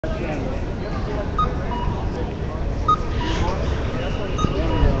Alright,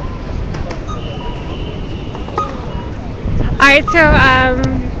 so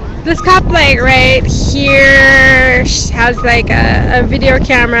this cop like right here has like a video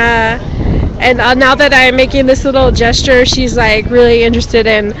camera, and now that I'm making this little gesture, she's like really interested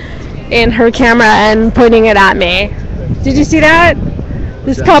in her camera and pointing it at me. Did you see that?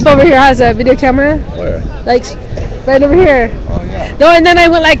 This cop over here has a video camera. Where? Like right over here. Oh yeah. No, and then I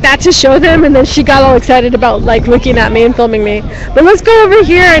went like that to show them, and then she got all excited about like looking at me and filming me. But let's go over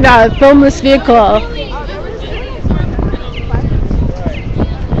here and film this vehicle.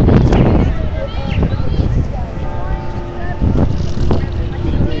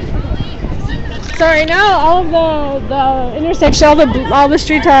 So right now, all of the intersection, all the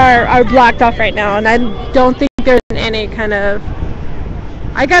streets are blocked off right now, and I don't think there's any kind of.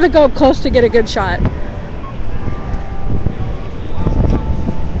 I gotta go close to get a good shot.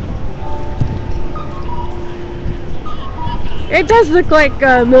 It does look like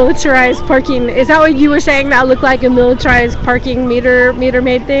a militarized parking. Is that what you were saying? That looked like a militarized parking meter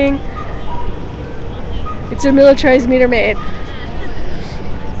maid thing? It's a militarized meter maid.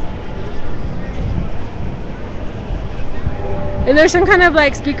 And there's some kind of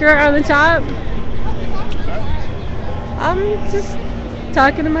like speaker on the top. I'm just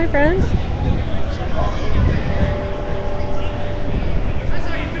talking to my friends.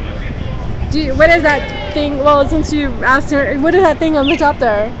 What is that thing? Well, since you asked her, what is that thing on the top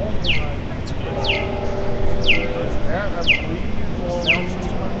there?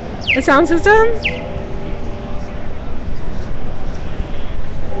 A sound system?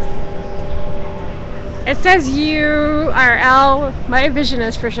 It says URL. My vision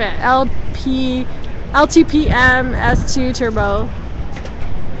is for shit. LTPM S2 turbo.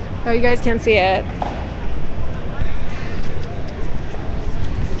 Oh, you guys can't see it.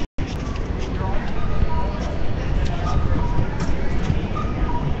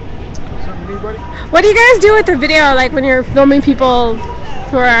 What do you guys do with the video, like when you're filming people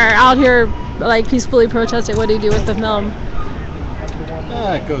who are out here like peacefully protesting? What do you do with the film?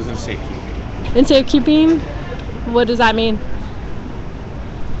 It goes in safekeeping. In safekeeping? What does that mean?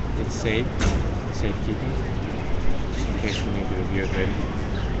 It's safekeeping. In case we need to review it later.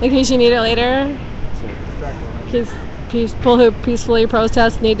 In case you need it later? In case people who peacefully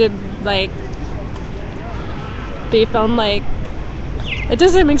protest need to like be filmed, like it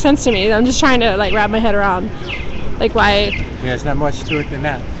doesn't make sense to me. I'm just trying to like wrap my head around like why. Yeah, there's not much to it than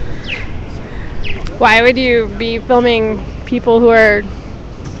that. Why would you be filming people who are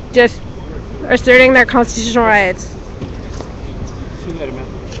just asserting their constitutional rights? See you later, man.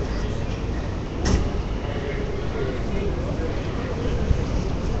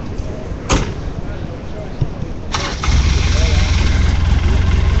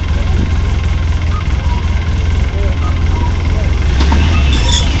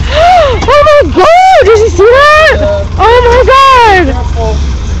 Oh my god! Did you see that? Oh my god!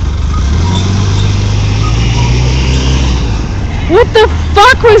 What the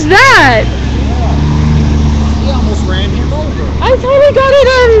fuck was that? He almost ran him over. I totally got it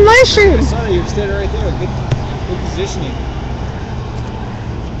on my stream. I saw you standing right there. Good positioning.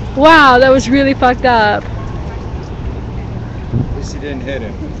 Wow, that was really fucked up. At least he didn't hit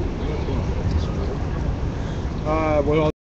him. Well.